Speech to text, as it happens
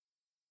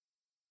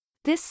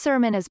This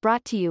sermon is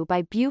brought to you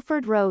by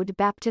Buford Road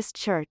Baptist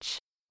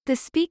Church. The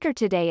speaker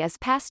today is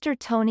Pastor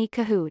Tony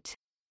Kohout.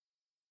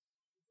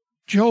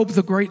 Job,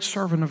 the great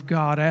servant of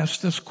God,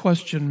 asked this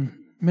question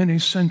many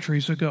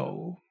centuries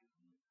ago.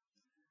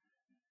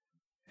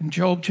 In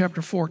Job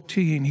chapter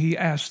 14, he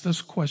asked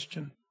this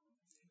question: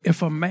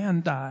 if a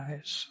man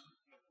dies,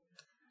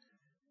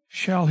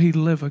 shall he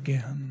live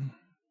again?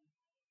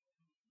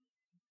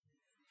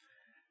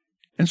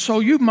 And so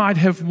you might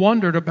have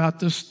wondered about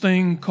this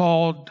thing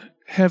called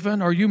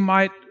heaven, or you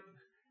might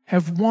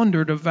have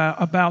wondered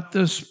about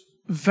this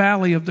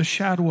valley of the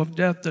shadow of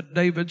death that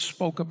David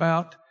spoke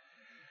about.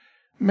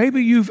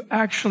 Maybe you've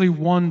actually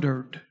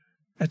wondered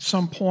at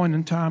some point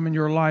in time in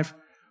your life,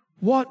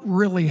 what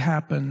really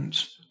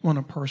happens when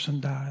a person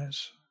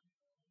dies?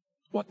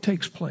 What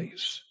takes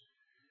place?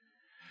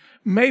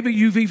 Maybe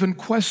you've even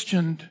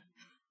questioned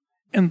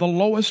in the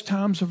lowest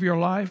times of your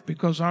life,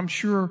 because I'm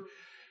sure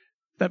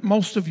that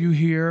most of you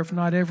here, if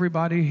not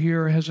everybody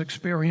here, has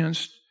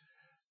experienced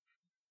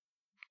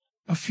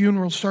a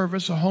funeral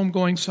service, a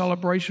homegoing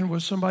celebration where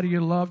somebody you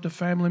loved, a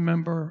family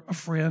member, a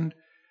friend,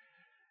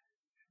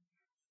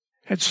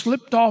 had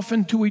slipped off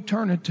into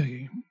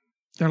eternity.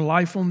 Their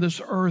life on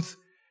this earth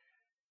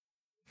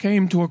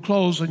came to a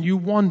close, and you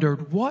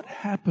wondered, what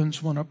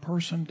happens when a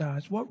person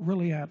dies? What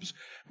really happens?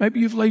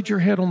 Maybe you've laid your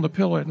head on the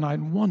pillow at night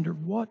and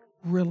wondered, what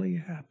really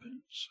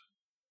happens?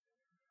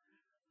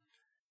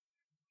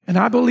 And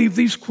I believe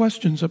these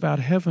questions about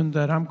heaven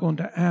that I'm going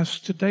to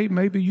ask today,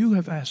 maybe you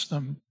have asked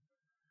them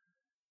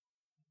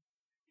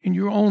in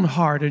your own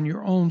heart, in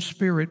your own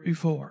spirit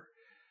before.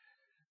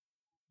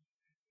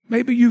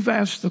 Maybe you've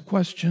asked the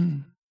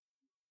question,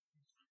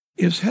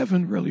 is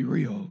heaven really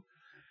real?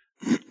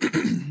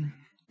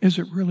 Is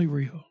it really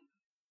real?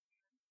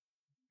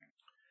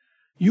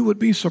 You would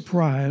be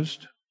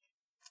surprised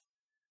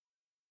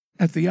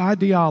at the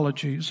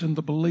ideologies and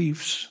the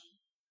beliefs,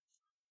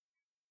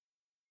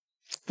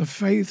 the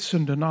faiths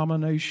and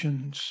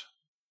denominations,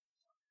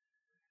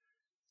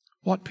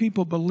 what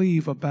people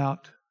believe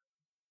about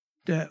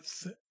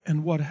death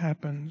and what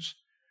happens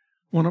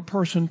when a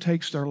person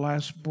takes their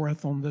last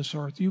breath on this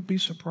earth. You'd be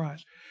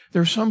surprised.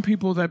 There are some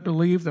people that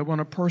believe that when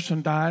a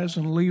person dies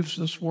and leaves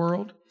this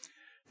world,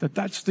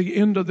 that's the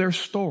end of their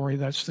story.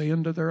 That's the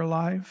end of their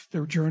life.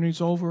 Their journey's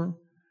over.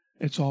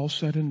 It's all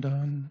said and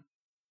done.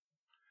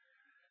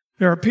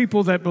 There are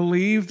people that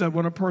believe that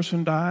when a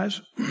person dies,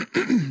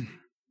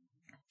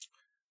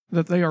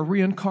 that they are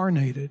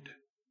reincarnated.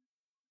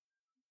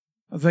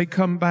 They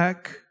come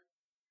back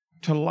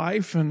to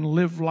life and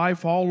live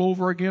life all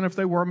over again. If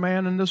they were a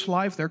man in this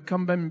life, they're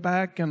coming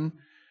back and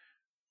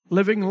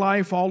living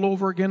life all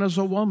over again as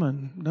a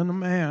woman, then a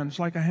man. It's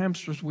like a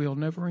hamster's wheel,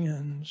 never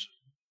ends.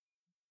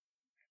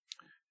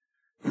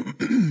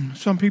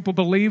 Some people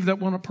believe that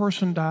when a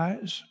person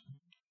dies,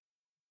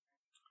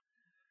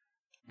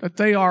 that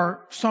they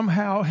are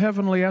somehow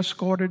heavenly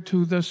escorted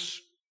to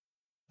this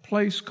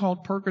place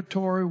called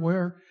purgatory,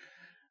 where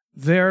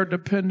they're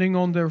depending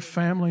on their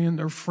family and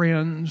their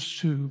friends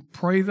to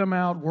pray them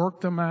out,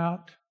 work them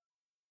out,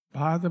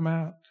 buy them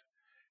out,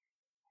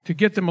 to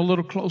get them a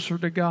little closer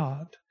to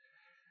God.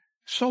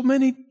 So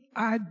many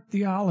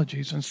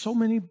ideologies and so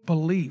many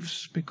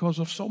beliefs because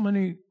of so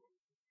many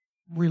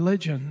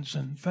religions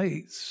and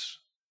faiths.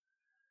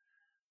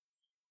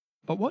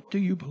 But what do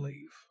you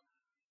believe?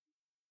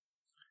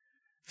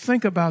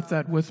 Think about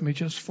that with me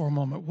just for a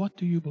moment. What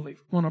do you believe?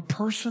 When a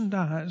person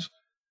dies,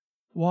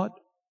 what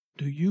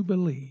do you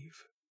believe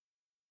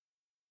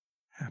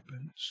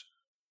happens?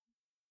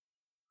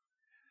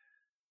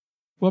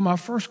 Well, my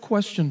first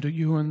question to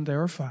you, and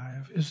there are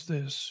 5, is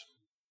this: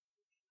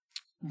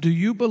 do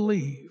you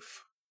believe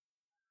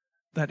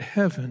that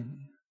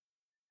heaven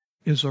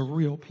is a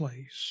real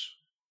place?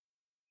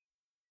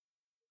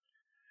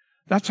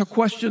 That's a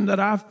question that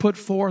I've put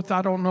forth,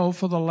 I don't know,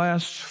 for the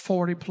last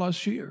 40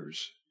 plus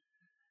years.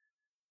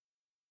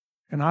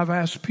 And I've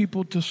asked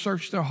people to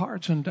search their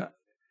hearts and to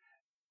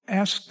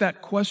ask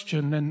that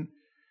question and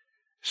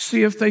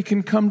see if they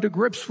can come to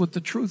grips with the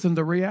truth and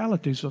the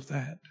realities of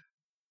that.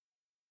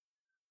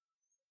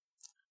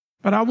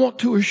 But I want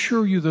to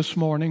assure you this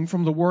morning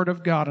from the Word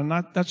of God, and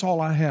that's all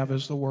I have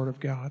is the Word of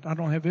God. I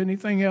don't have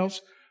anything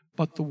else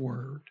but the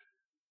Word.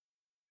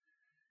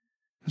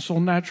 And so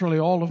naturally,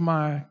 all of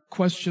my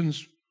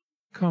questions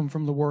come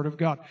from the Word of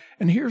God.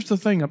 And here's the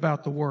thing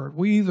about the Word.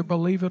 We either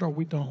believe it or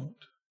we don't.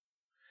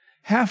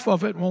 Half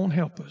of it won't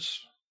help us,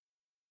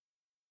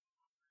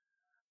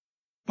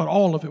 but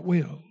all of it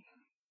will.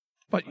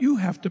 But you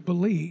have to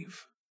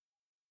believe.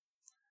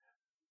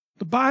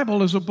 The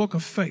Bible is a book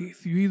of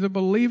faith. You either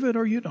believe it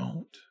or you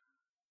don't.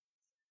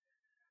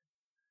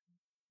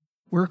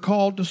 We're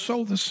called to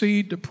sow the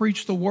seed, to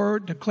preach the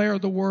Word, declare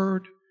the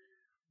Word.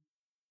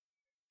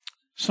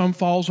 Some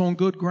falls on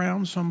good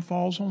ground, some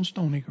falls on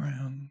stony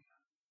ground.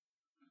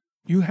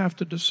 You have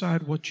to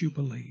decide what you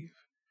believe.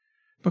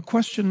 But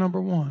question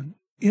number 1,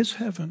 is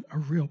heaven a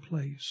real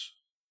place?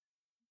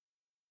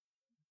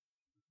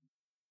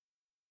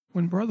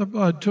 When Brother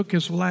Bud took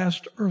his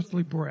last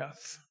earthly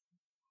breath,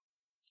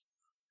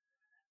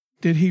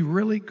 Did he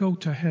really go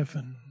to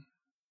heaven?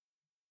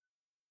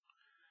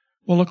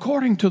 Well,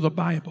 according to the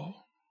Bible,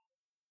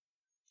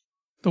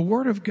 the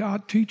Word of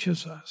God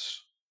teaches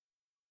us.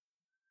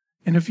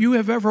 And if you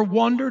have ever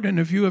wondered and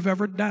if you have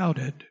ever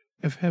doubted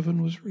if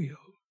heaven was real,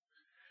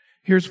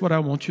 here's what I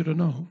want you to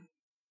know.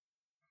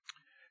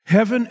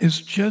 Heaven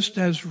is just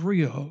as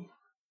real.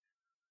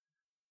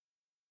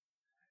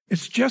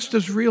 It's just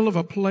as real of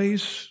a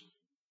place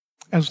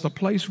as the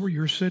place where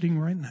you're sitting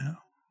right now.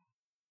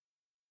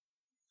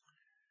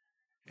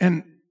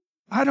 And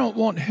I don't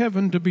want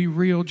heaven to be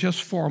real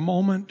just for a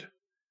moment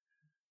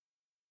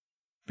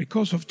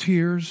because of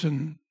tears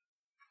and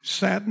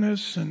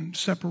sadness and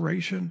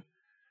separation.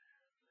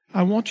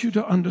 I want you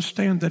to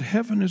understand that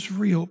heaven is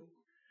real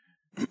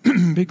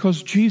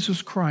because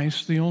Jesus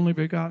Christ, the only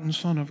begotten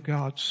Son of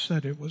God,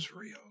 said it was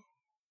real.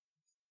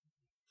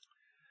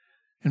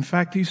 In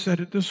fact, he said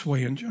it this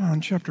way in John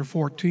chapter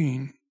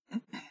 14.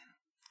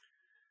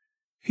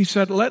 He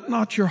said, "Let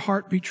not your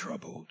heart be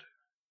troubled.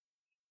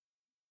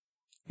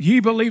 Ye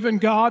believe in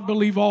God,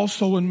 believe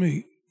also in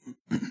me.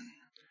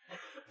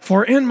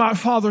 For in my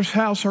Father's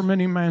house are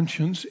many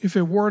mansions. If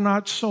it were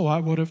not so, I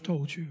would have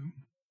told you.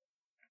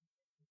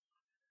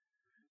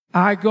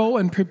 I go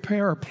and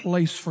prepare a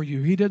place for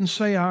you." He didn't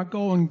say, "I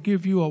go and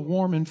give you a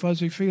warm and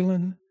fuzzy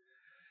feeling.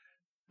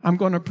 I'm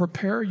going to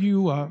prepare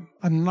you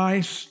a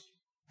nice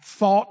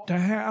thought to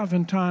have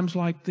in times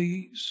like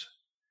these."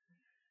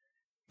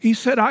 He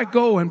said, "I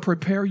go and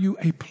prepare you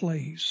a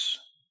place.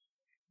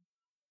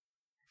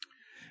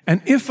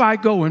 And if I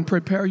go and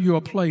prepare you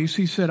a place,"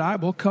 he said, "I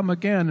will come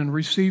again and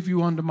receive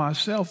you unto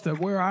myself, that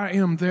where I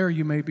am, there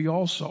you may be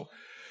also."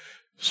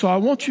 So I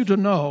want you to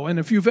know, and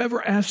if you've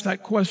ever asked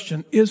that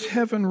question, is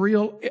heaven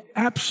real?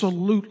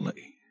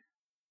 Absolutely.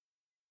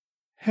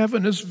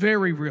 Heaven is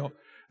very real.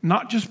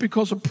 Not just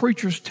because a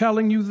preacher's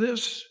telling you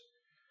this,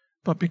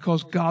 but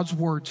because God's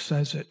Word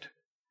says it.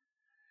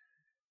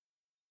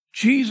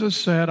 Jesus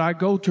said, "I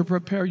go to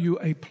prepare you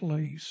a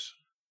place."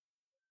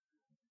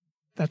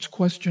 That's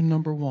question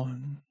number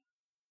one.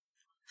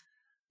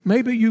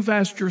 Maybe you've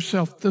asked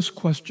yourself this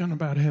question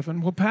about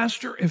heaven. Well,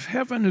 Pastor, if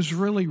heaven is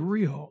really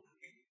real,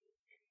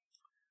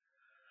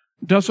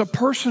 does a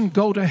person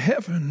go to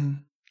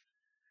heaven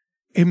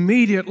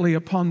immediately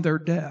upon their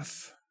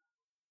death?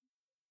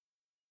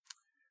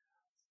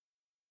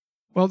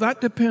 Well, that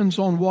depends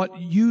on what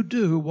you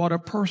do, what a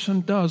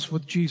person does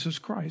with Jesus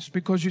Christ.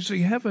 Because you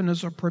see, heaven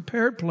is a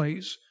prepared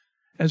place,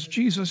 as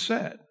Jesus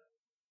said,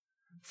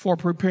 for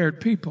prepared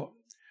people.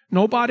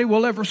 Nobody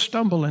will ever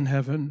stumble in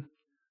heaven.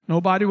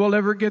 Nobody will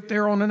ever get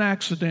there on an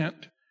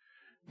accident.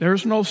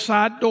 There's no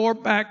side door,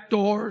 back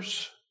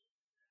doors.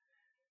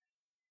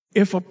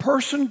 If a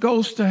person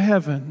goes to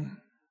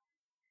heaven,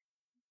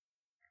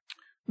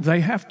 they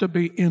have to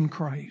be in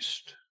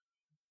Christ.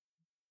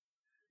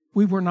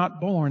 We were not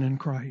born in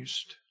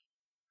Christ.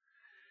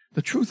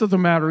 The truth of the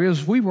matter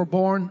is, we were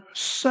born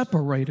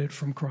separated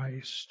from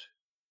Christ.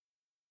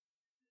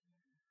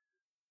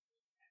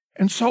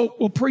 And so,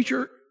 well,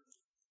 preacher,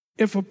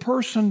 if a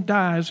person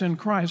dies in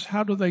Christ,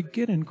 how do they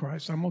get in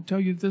Christ? I'm going to tell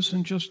you this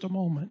in just a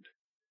moment.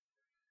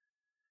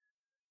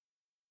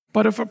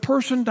 But if a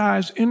person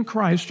dies in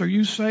Christ, are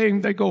you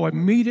saying they go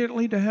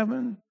immediately to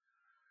heaven?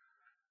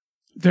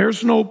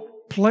 There's no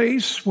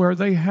place where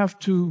they have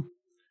to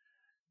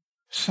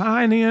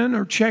sign in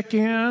or check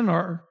in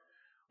or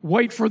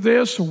wait for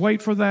this or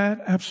wait for that?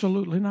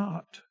 Absolutely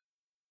not.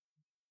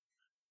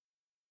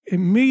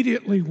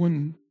 Immediately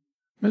when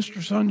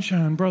Mr.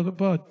 Sunshine, Brother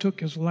Bud, took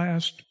his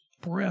last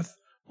breath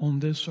on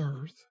this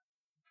earth,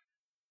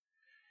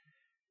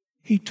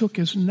 he took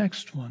his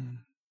next one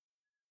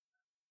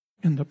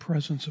in the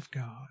presence of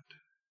God.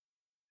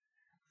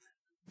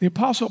 The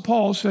Apostle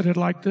Paul said it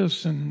like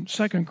this in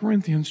 2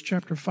 Corinthians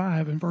chapter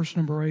 5 and verse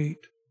number 8.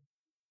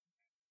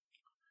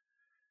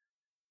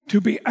 To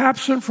be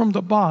absent from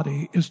the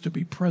body is to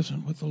be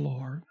present with the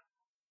Lord.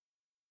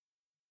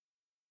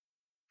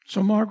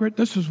 So, Margaret,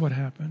 this is what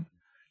happened.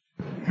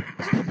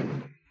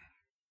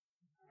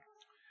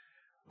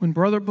 When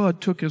Brother Bud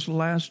took his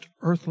last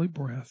earthly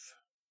breath,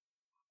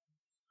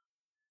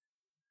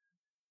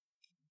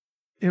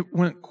 it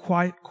went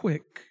quite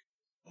quick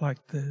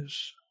like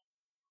this.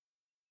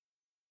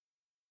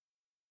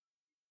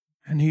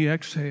 And he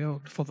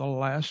exhaled for the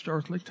last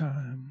earthly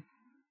time.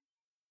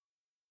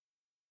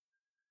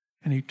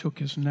 And he took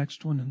his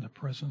next one in the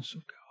presence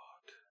of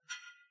God,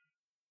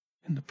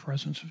 in the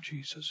presence of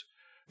Jesus.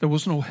 There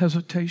was no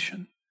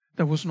hesitation.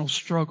 There was no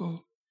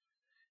struggle.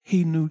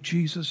 He knew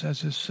Jesus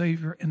as his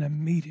Savior, and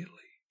immediately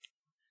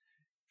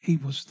he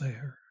was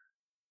there.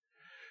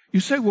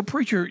 You say, well,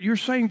 preacher, you're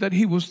saying that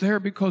he was there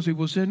because he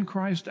was in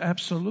Christ?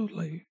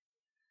 Absolutely.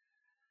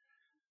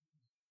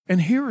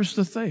 And here is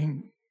the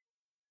thing.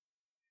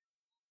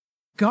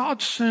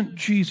 God sent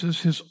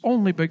Jesus, his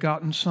only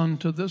begotten Son,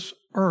 to this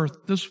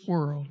earth, this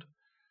world,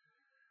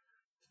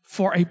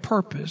 for a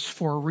purpose,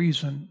 for a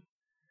reason.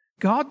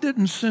 God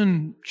didn't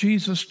send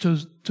Jesus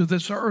to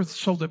this earth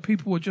so that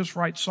people would just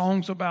write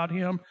songs about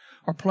him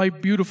or play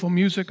beautiful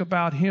music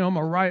about him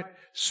or write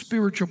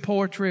spiritual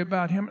poetry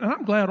about him. And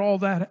I'm glad all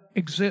that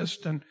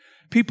exists, and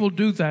people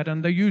do that,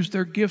 and they use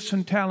their gifts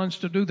and talents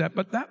to do that.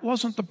 But that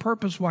wasn't the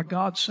purpose why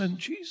God sent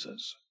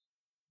Jesus.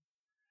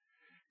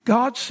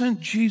 God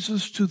sent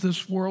Jesus to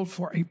this world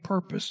for a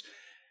purpose.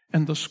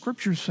 And the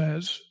scripture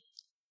says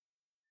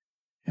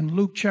in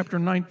Luke chapter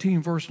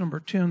 19, verse number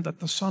 10,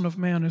 that the Son of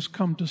Man has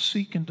come to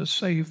seek and to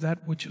save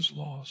that which is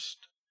lost.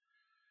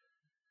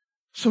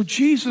 So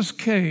Jesus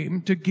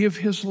came to give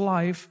his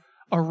life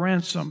a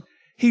ransom.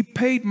 He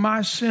paid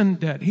my sin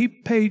debt. He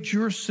paid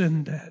your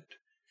sin debt.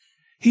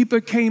 He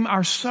became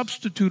our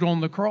substitute on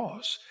the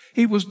cross.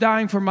 He was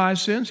dying for my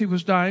sins. He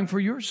was dying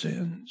for your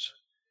sins.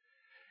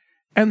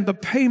 And the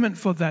payment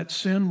for that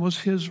sin was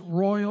his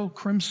royal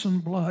crimson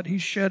blood. He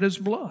shed his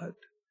blood.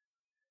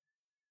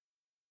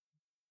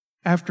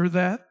 After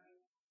that,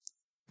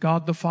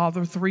 God the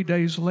Father 3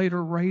 days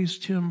later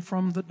raised him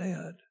from the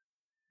dead.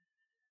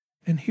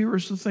 And here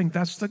is the thing,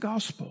 that's the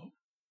gospel.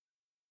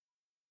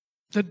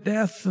 The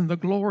death and the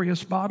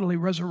glorious bodily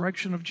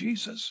resurrection of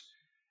Jesus.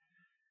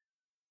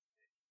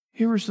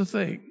 Here is the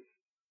thing.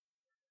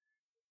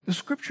 The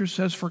scripture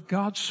says, for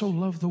God so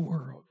loved the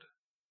world.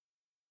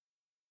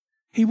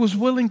 He was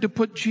willing to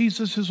put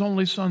Jesus, his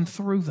only son,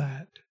 through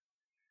that.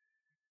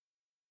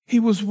 He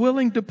was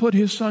willing to put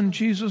his son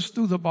Jesus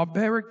through the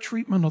barbaric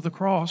treatment of the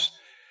cross.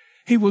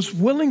 He was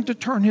willing to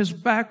turn his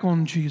back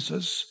on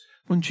Jesus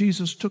when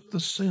Jesus took the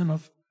sin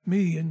of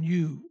me and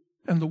you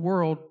and the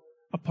world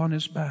upon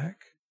his back.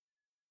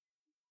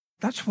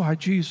 That's why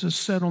Jesus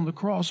said on the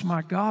cross,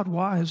 my God,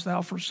 why hast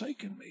thou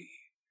forsaken me?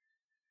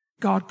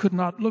 God could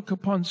not look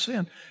upon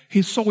sin.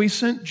 So he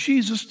sent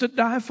Jesus to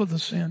die for the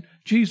sin.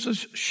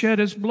 Jesus shed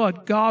his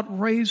blood. God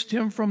raised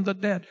him from the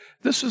dead.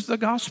 This is the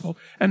gospel.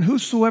 And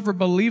whosoever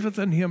believeth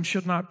in him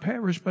should not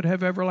perish, but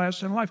have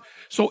everlasting life.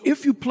 So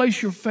if you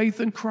place your faith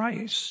in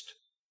Christ,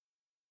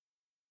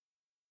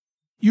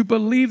 you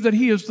believe that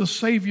he is the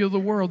Savior of the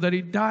world, that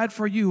he died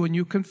for you, and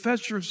you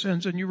confess your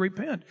sins and you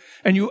repent,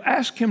 and you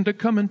ask him to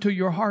come into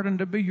your heart and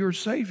to be your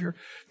Savior.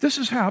 This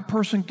is how a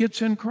person gets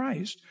in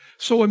Christ.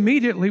 So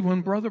immediately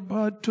when Brother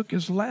Bud took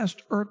his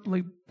last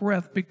earthly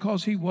breath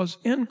because he was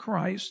in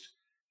Christ,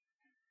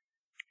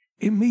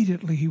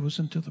 immediately he was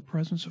into the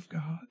presence of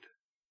God.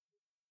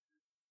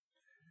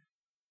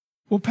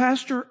 Well,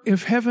 Pastor,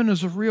 if heaven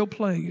is a real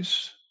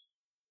place,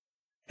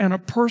 and a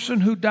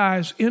person who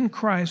dies in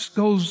Christ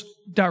goes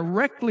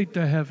directly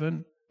to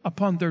heaven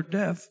upon their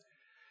death,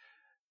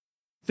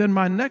 then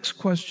my next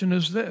question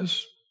is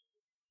this.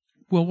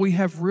 Will we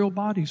have real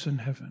bodies in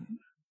heaven?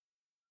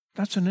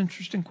 That's an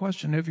interesting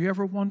question. Have you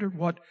ever wondered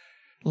what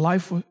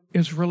life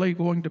is really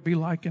going to be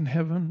like in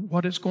heaven?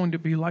 What it's going to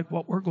be like,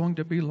 what we're going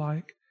to be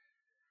like?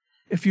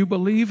 If you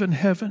believe in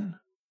heaven,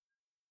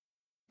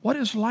 what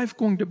is life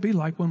going to be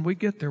like when we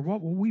get there?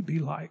 What will we be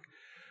like?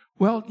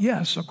 Well,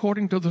 yes,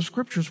 according to the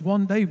scriptures,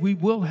 one day we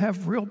will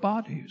have real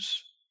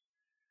bodies.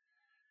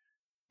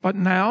 But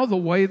now, the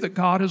way that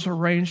God has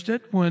arranged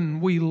it, when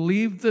we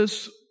leave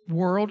this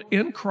world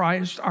in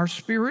Christ, our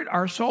spirit,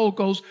 our soul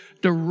goes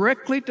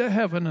directly to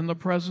heaven in the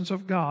presence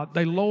of God.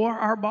 They lower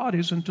our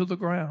bodies into the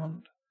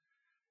ground.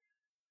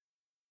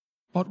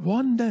 But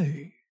one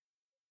day,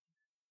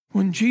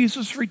 when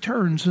Jesus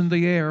returns in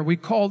the air, we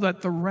call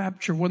that the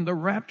rapture. When the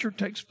rapture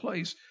takes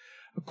place,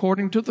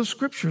 according to the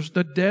scriptures,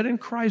 the dead in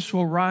Christ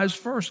will rise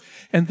first.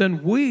 And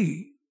then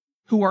we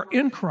who are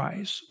in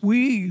Christ,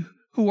 we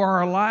who are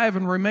alive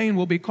and remain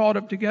will be caught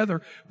up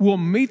together. We'll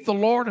meet the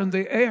Lord in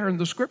the air. And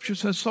the scripture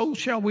says, so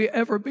shall we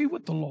ever be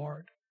with the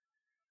Lord.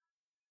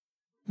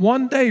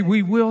 One day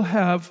we will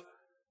have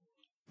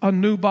a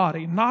new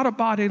body, not a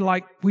body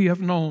like we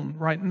have known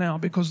right now,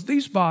 because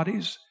these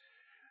bodies,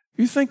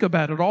 you think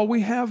about it, all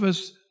we have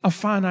is a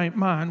finite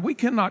mind. We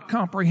cannot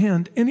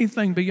comprehend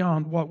anything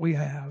beyond what we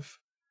have.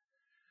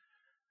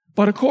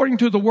 But according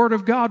to the Word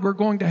of God, we're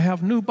going to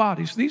have new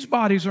bodies. These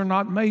bodies are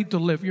not made to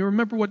live. You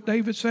remember what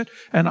David said?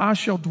 And I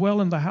shall dwell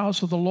in the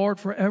house of the Lord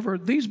forever.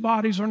 These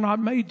bodies are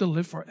not made to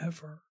live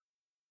forever.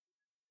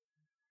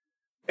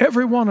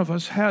 Every one of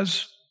us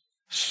has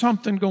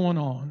something going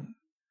on.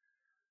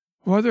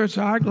 Whether it's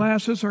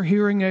eyeglasses or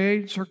hearing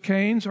aids or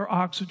canes or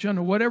oxygen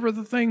or whatever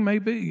the thing may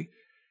be.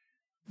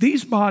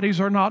 These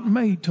bodies are not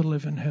made to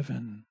live in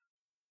heaven.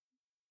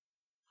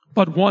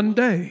 But one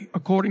day,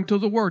 according to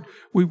the Word,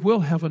 we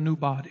will have a new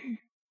body.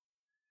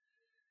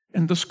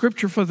 And the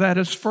scripture for that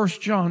is 1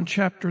 John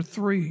chapter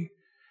 3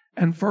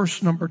 and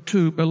verse number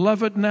 2.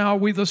 Beloved, now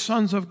we the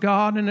sons of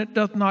God, and it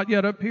doth not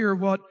yet appear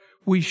what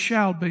we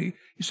shall be.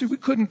 You see, we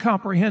couldn't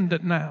comprehend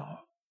it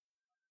now.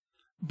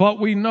 But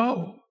we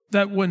know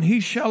that when he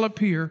shall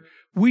appear,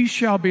 we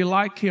shall be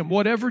like him.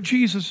 Whatever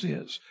Jesus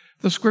is,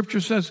 the scripture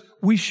says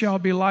we shall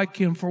be like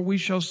him, for we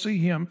shall see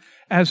him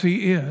as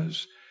he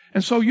is.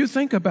 And so you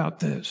think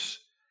about this.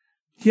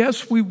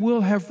 Yes, we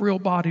will have real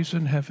bodies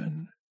in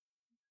heaven.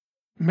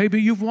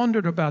 Maybe you've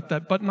wondered about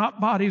that, but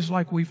not bodies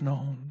like we've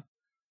known.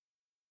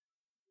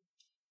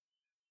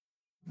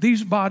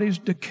 These bodies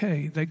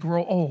decay, they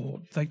grow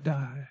old, they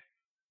die.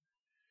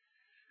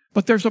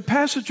 But there's a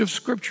passage of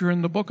scripture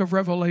in the book of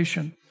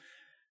Revelation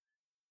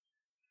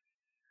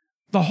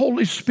The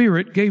Holy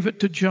Spirit gave it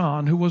to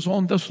John, who was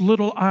on this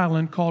little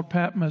island called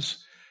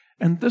Patmos.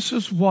 And this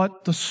is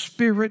what the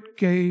Spirit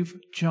gave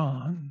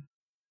John.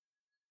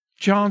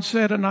 John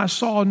said, "And I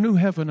saw a new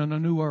heaven and a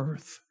new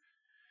earth.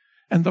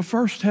 And the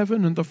first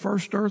heaven and the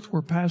first earth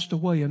were passed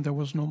away, and there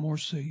was no more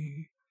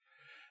sea.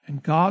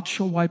 And God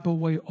shall wipe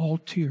away all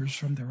tears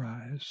from their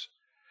eyes.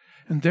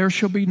 And there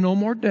shall be no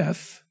more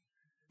death,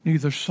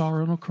 neither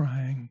sorrow nor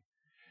crying.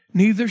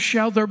 Neither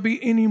shall there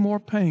be any more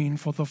pain,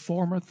 for the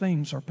former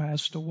things are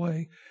passed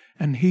away.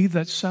 And he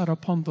that sat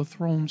upon the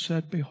throne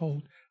said,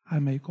 Behold, I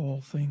make all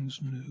things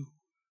new."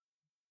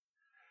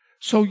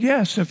 So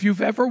yes, if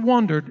you've ever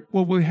wondered,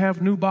 will we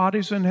have new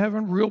bodies in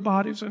heaven, real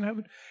bodies in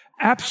heaven?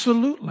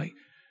 Absolutely.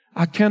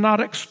 I cannot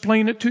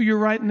explain it to you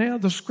right now.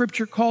 The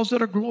Scripture calls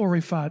it a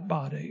glorified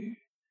body.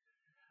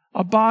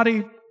 A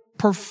body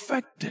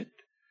perfected,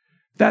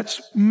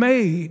 that's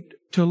made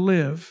to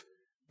live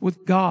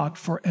with God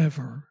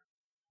forever.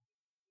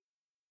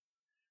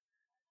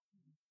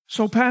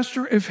 So,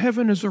 Pastor, if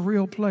heaven is a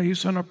real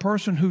place and a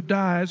person who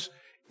dies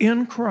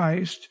in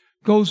Christ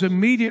goes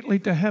immediately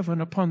to heaven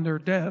upon their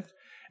death,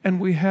 and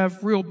we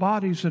have real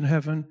bodies in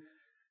heaven,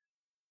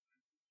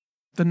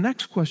 the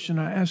next question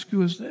I ask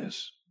you is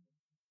this.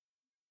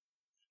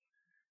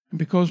 And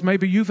because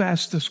maybe you've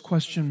asked this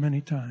question many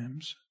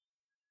times,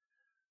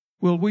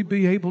 will we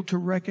be able to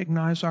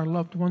recognize our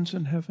loved ones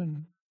in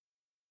heaven?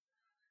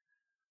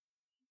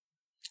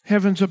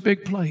 Heaven's a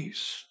big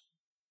place.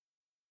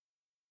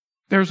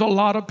 There's a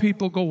lot of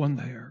people going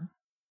there.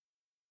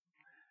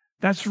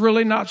 That's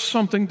really not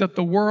something that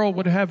the world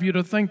would have you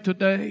to think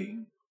today.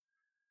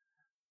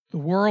 The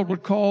world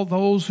would call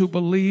those who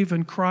believe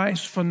in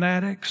Christ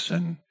fanatics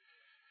and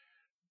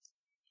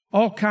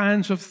all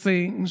kinds of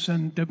things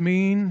and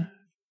demean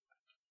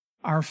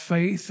our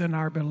faith and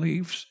our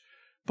beliefs.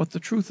 But the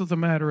truth of the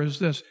matter is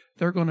this: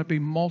 there are going to be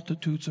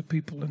multitudes of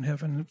people in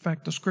heaven. In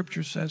fact, the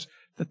Scripture says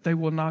that they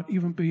will not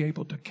even be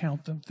able to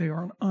count them. They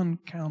are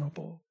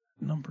uncountable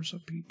numbers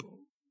of people.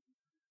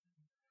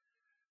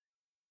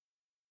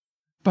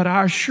 But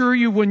I assure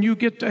you, when you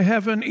get to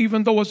heaven,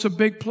 even though it's a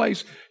big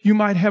place, you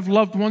might have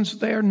loved ones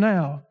there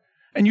now,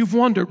 and you've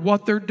wondered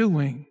what they're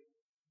doing.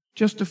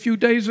 Just a few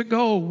days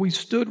ago, we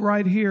stood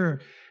right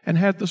here and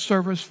had the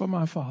service for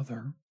my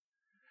father.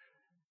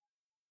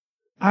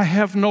 I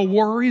have no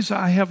worries,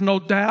 I have no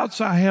doubts,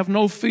 I have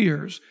no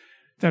fears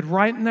that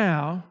right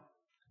now,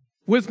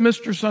 with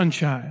Mr.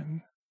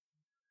 Sunshine,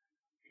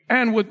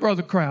 and with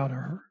Brother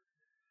Crowder,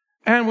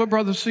 and with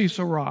Brother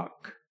Cecil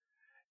Rock,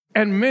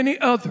 and many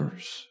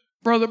others,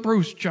 Brother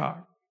Bruce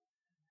Jock,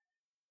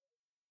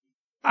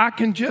 I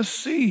can just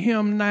see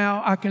him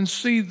now, I can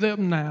see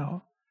them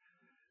now,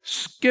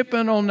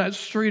 skipping on that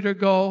street of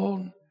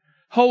gold,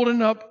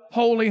 holding up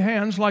holy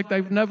hands like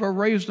they've never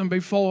raised them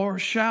before,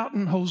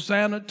 shouting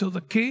Hosanna to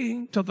the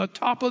King to the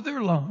top of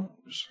their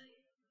lungs.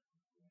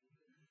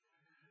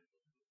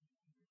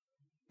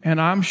 And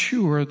I'm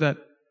sure that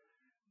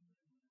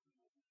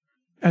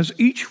as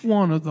each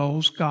one of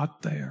those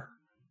got there,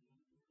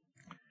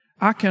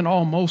 I can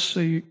almost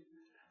see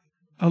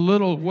a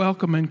little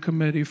welcoming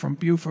committee from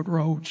Buford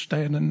Road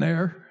standing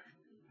there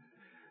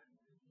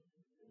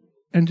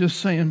and just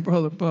saying,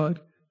 "Brother Bud,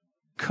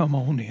 come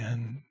on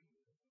in."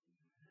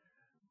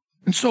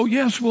 And so,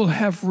 yes, we'll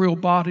have real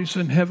bodies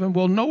in heaven.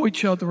 We'll know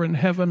each other in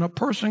heaven. A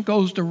person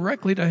goes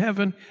directly to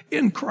heaven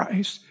in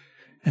Christ,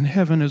 and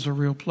heaven is a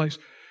real place.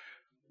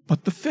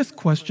 But the fifth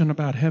question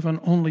about heaven,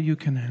 only you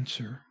can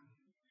answer.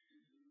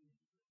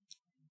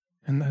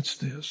 And that's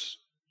this: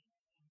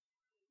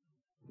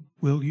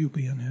 will you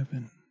be in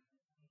heaven?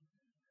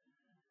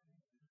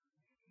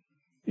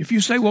 If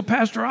you say, "Well,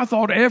 Pastor, I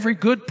thought every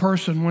good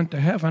person went to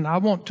heaven," I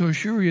want to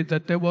assure you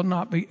that there will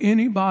not be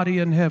anybody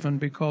in heaven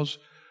because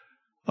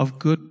of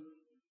good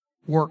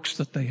works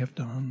that they have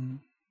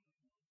done.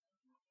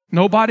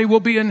 Nobody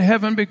will be in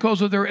heaven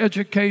because of their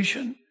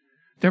education,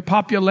 their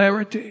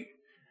popularity.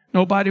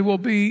 Nobody will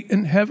be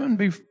in heaven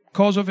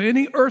because of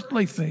any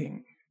earthly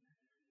thing.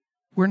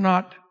 We're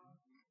not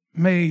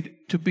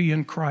made to be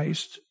in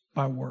Christ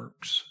by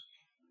works.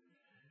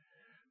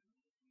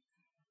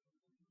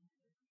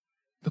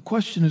 The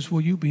question is,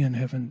 will you be in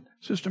heaven?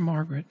 Sister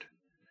Margaret,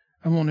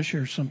 I want to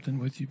share something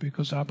with you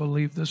because I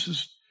believe this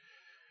is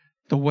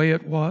the way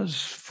it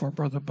was for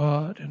Brother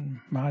Bud and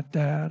my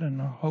dad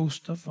and a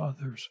host of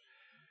others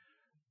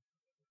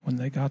when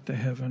they got to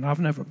heaven.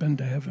 I've never been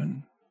to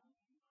heaven,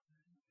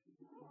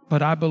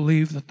 but I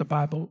believe that the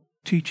Bible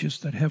teaches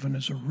that heaven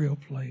is a real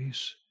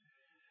place.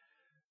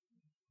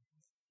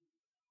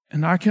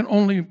 And I can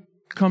only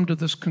come to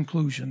this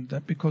conclusion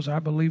that because I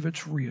believe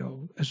it's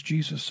real, as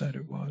Jesus said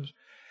it was,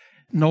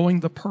 knowing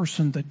the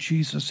person that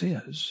Jesus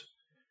is,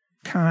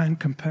 kind,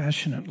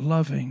 compassionate,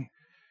 loving,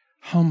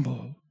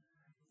 humble.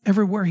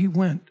 Everywhere he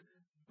went,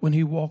 when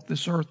he walked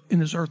this earth,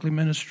 in his earthly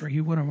ministry,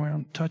 he went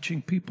around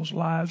touching people's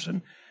lives,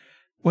 and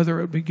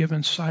whether it be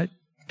giving sight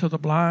to the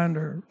blind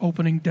or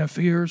opening deaf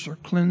ears or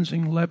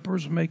cleansing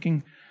lepers,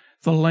 making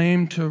the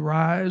lame to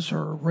rise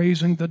or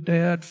raising the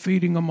dead,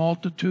 feeding a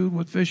multitude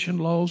with fish and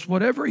loaves,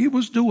 whatever he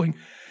was doing,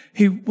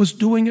 He was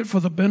doing it for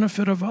the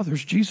benefit of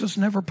others. Jesus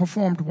never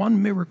performed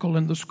one miracle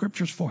in the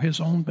scriptures for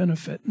his own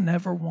benefit,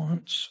 never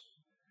once.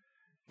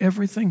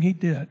 Everything he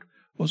did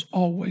was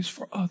always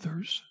for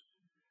others.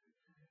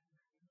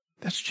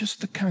 That's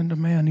just the kind of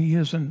man he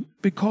is. And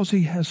because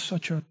he has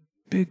such a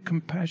big,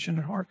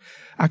 compassionate heart,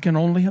 I can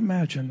only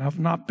imagine. I've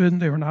not been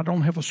there and I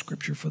don't have a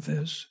scripture for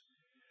this.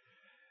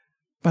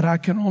 But I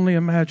can only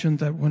imagine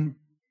that when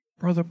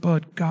Brother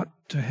Bud got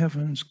to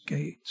heaven's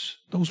gates,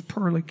 those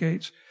pearly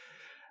gates,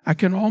 I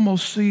can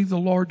almost see the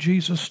Lord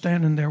Jesus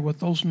standing there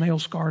with those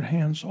nail-scarred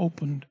hands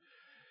opened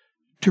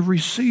to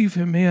receive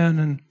him in.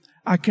 And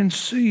I can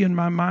see in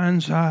my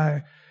mind's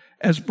eye,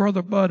 as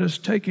Brother Bud is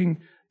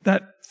taking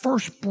that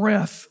first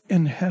breath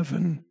in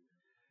heaven,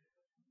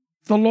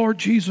 the Lord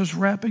Jesus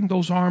wrapping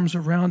those arms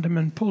around him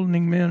and pulling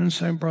him in and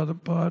saying, Brother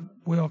Bud,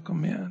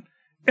 welcome in.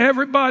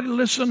 Everybody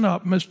listen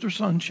up, Mr.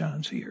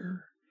 Sunshine's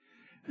here.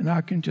 And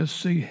I can just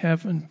see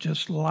heaven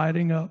just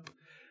lighting up.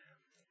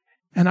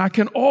 And I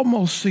can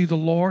almost see the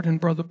Lord and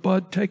Brother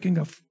Bud taking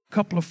a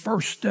couple of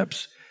first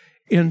steps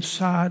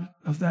inside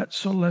of that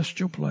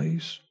celestial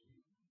place.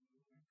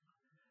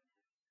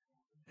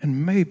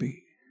 And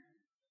maybe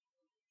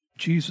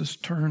Jesus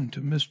turned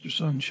to Mr.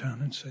 Sunshine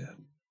and said,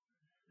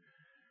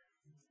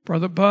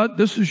 Brother Bud,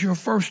 this is your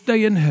first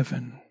day in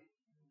heaven.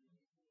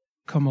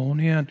 Come on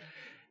in.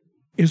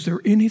 Is there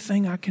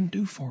anything I can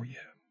do for you?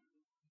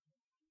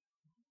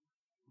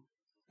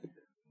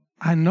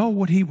 I know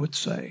what he would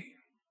say.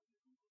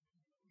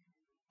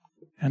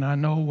 And I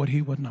know what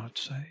he would not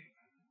say.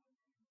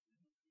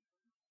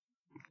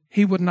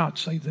 He would not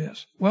say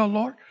this. Well,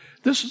 Lord,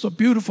 this is a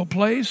beautiful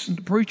place, and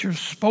the preacher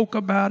spoke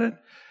about it.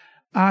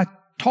 I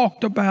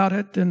talked about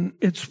it, and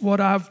it's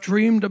what I've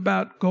dreamed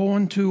about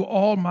going to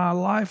all my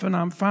life, and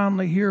I'm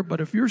finally here.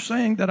 But if you're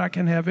saying that I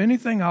can have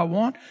anything I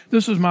want,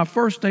 this is my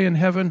first day in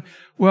heaven,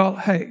 well,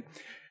 hey,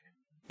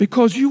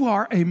 because you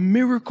are a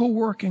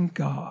miracle-working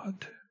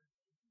God,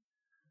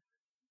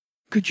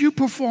 could you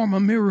perform a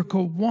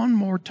miracle one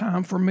more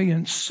time for me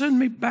and send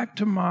me back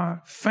to my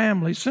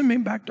family, send me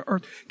back to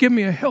earth, give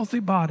me a healthy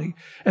body,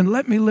 and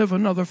let me live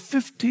another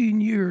 15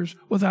 years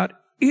without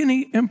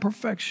any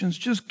imperfections.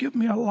 Just give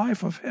me a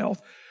life of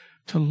health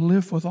to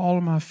live with all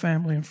of my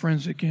family and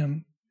friends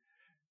again.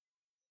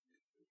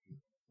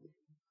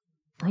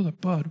 Brother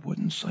Bud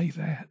wouldn't say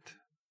that.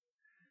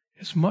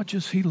 As much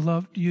as he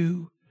loved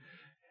you,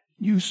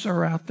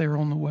 sir, out there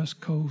on the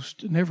West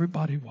Coast, and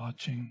everybody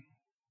watching,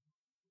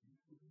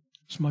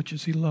 as much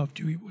as he loved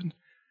you, he wouldn't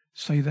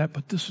say that,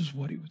 but this is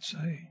what he would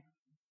say.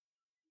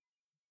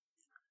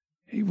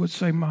 He would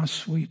say, my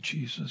sweet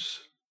Jesus,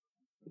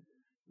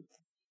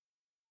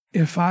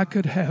 if I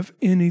could have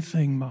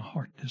anything my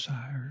heart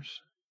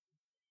desires,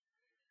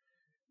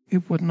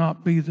 it would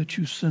not be that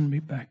you send me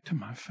back to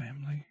my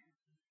family,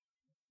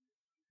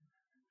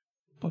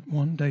 but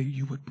one day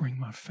you would bring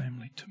my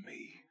family to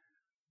me.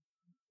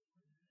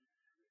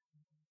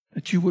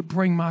 That you would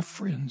bring my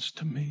friends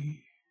to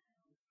me.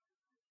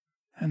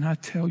 And I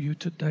tell you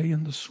today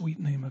in the sweet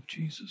name of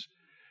Jesus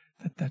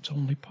that that's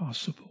only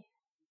possible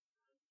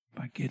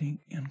by getting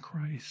in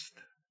Christ.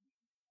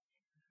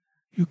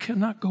 You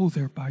cannot go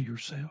there by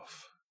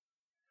yourself.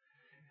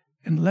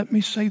 And let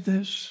me say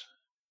this,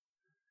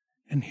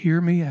 and hear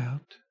me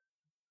out.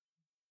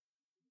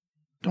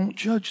 Don't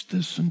judge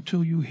this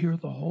until you hear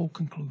the whole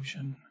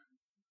conclusion.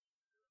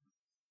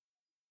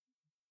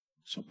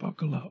 So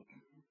buckle up.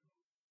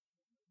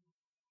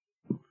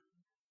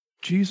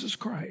 Jesus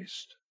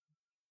Christ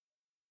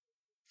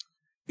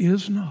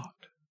is not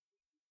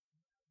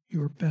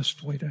your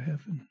best way to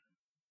heaven.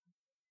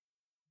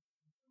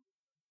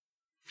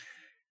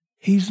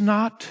 He's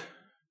not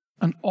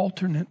an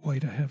alternate way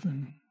to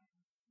heaven.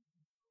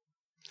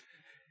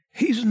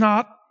 He's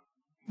not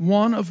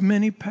one of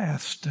many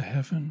paths to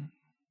heaven.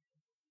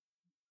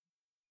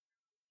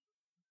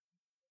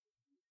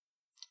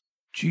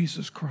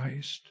 Jesus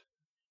Christ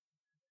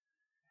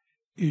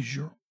is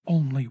your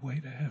only way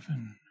to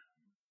heaven.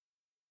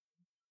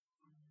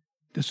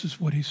 This is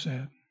what he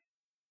said.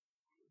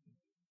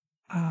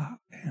 I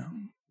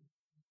am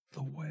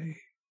the way,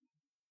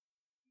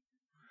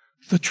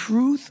 the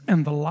truth,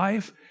 and the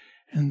life.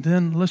 And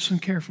then listen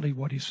carefully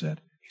what he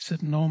said. He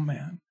said, no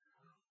man,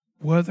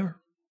 whether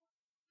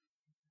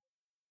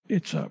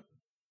it's a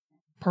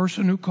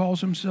person who calls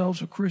themselves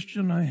a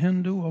Christian, a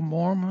Hindu, a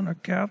Mormon, a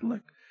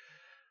Catholic,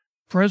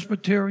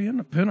 Presbyterian,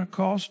 a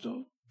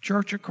Pentecostal,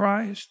 Church of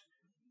Christ,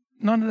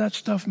 none of that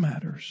stuff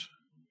matters.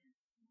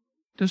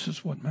 This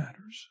is what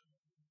matters.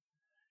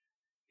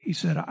 He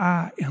said,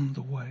 I am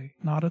the way,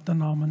 not a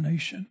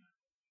denomination,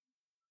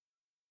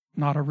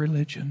 not a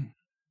religion,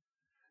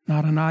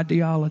 not an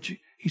ideology.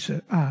 He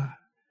said, I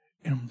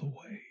am the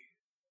way,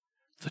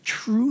 the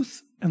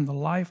truth, and the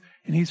life.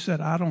 And he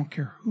said, I don't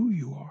care who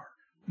you are.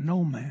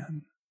 No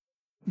man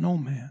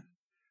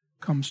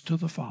comes to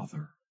the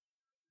Father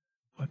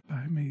but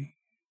by me.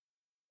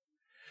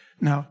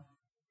 Now,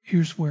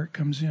 here's where it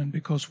comes in,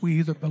 because we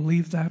either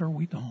believe that or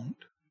we don't.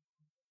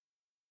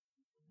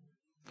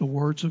 The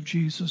words of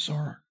Jesus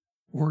are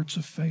words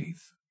of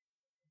faith.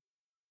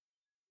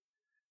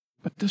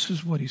 But this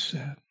is what he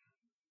said.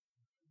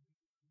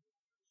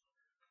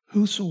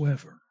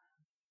 Whosoever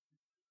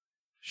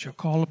shall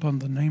call upon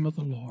the name of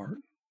the Lord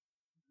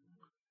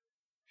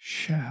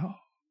shall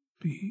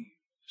be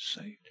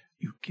saved.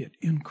 You get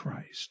in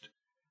Christ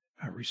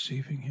by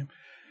receiving him.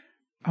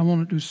 I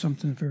want to do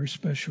something very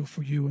special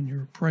for you and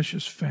your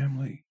precious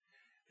family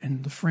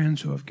and the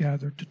friends who have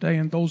gathered today,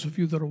 and those of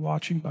you that are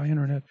watching by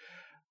internet.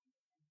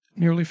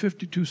 Nearly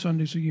 52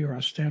 Sundays a year,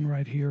 I stand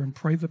right here and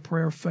pray the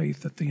prayer of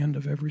faith at the end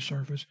of every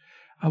service.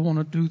 I want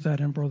to do that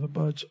in Brother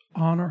Bud's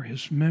honor,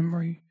 his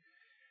memory,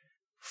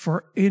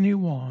 for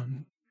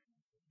anyone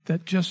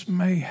that just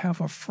may have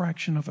a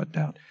fraction of a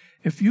doubt.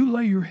 If you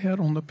lay your head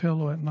on the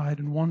pillow at night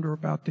and wonder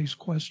about these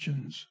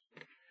questions,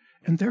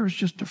 and there is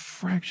just a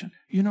fraction,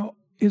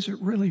 is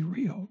it really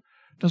real?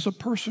 Does a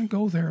person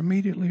go there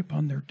immediately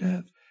upon their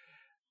death?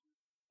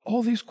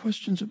 All these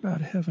questions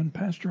about heaven,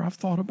 Pastor, I've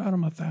thought about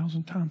them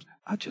 1,000 times.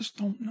 I just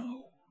don't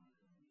know.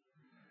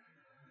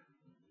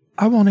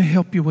 I want to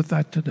help you with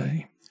that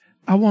today.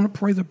 I want to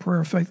pray the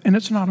prayer of faith. And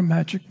it's not a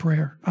magic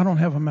prayer. I don't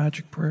have a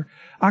magic prayer.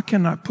 I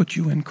cannot put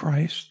you in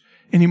Christ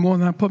any more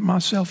than I put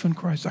myself in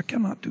Christ. I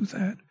cannot do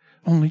that.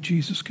 Only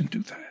Jesus can do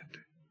that.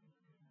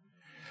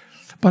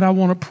 But I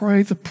want to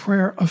pray the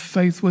prayer of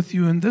faith with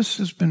you. And this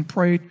has been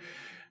prayed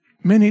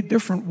many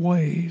different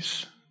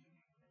ways,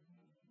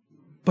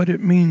 but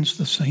it means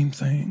the same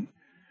thing.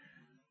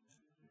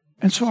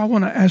 And so I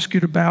want to ask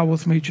you to bow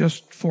with me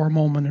just for a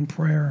moment in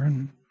prayer.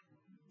 And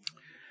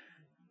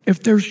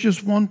if there's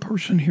just one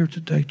person here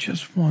today,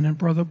 just one, in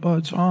Brother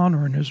Bud's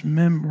honor and his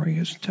memory,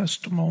 his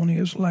testimony,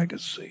 his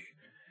legacy,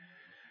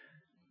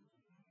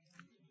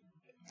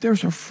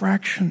 there's a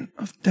fraction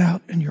of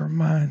doubt in your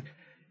mind.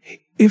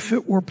 If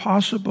it were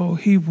possible,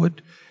 he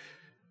would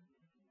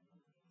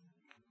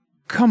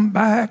come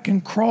back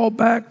and crawl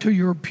back to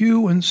your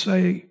pew and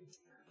say,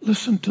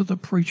 listen to the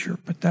preacher,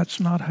 but that's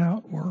not how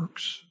it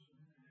works.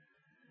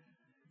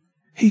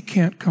 He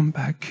can't come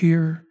back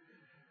here,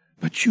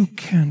 but you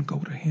can go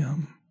to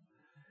him.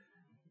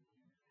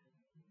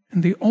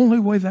 And the only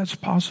way that's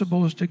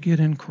possible is to get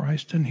in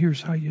Christ, and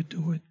here's how you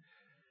do it.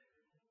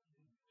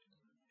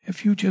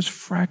 If you just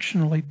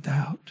fractionally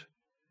doubt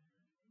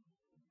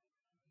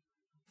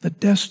the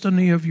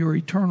destiny of your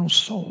eternal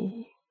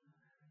soul,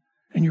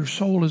 and your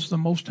soul is the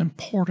most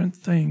important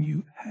thing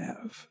you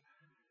have,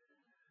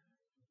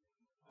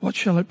 what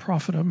shall it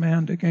profit a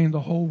man to gain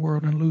the whole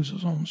world and lose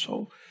his own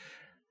soul?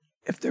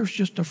 If there's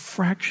just a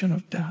fraction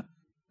of doubt,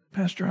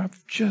 Pastor,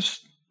 I've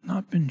just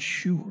not been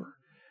sure.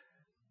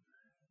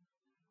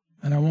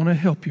 And I want to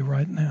help you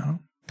right now.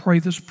 Pray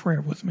this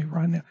prayer with me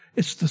right now.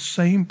 It's the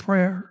same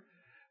prayer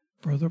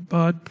Brother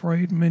Bud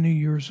prayed many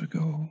years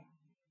ago.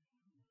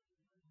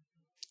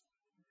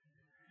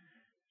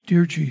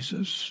 Dear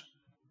Jesus,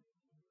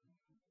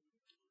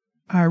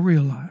 I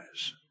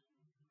realize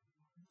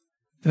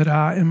that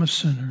I am a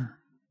sinner.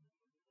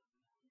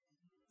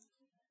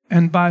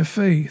 And by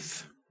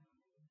faith,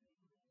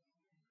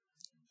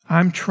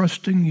 I'm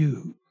trusting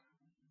you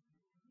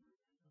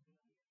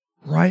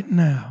right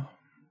now,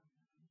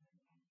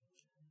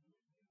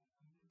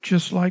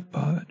 just like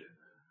Bud,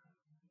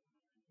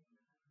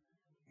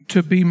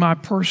 to be my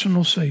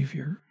personal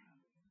Savior.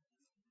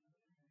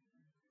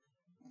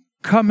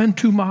 Come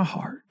into my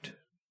heart.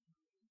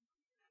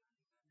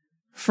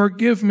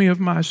 Forgive me of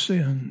my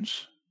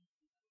sins.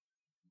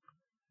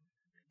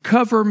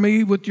 Cover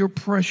me with your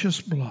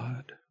precious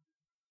blood.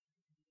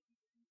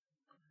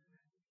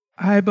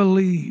 I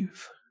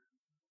believe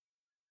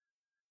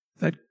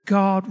that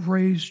God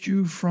raised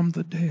you from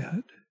the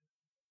dead.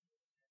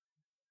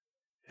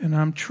 And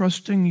I'm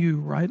trusting you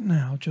right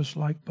now, just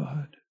like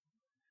Bud,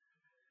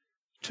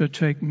 to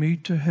take me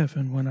to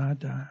heaven when I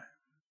die.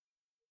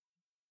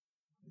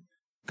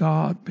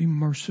 God, be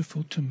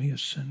merciful to me, a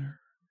sinner.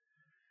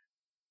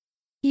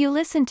 You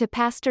listen to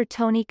Pastor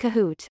Tony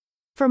Kohout.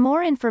 For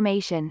more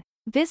information,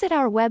 visit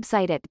our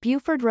website at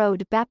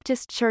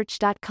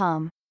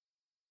BufordRoadBaptistChurch.com.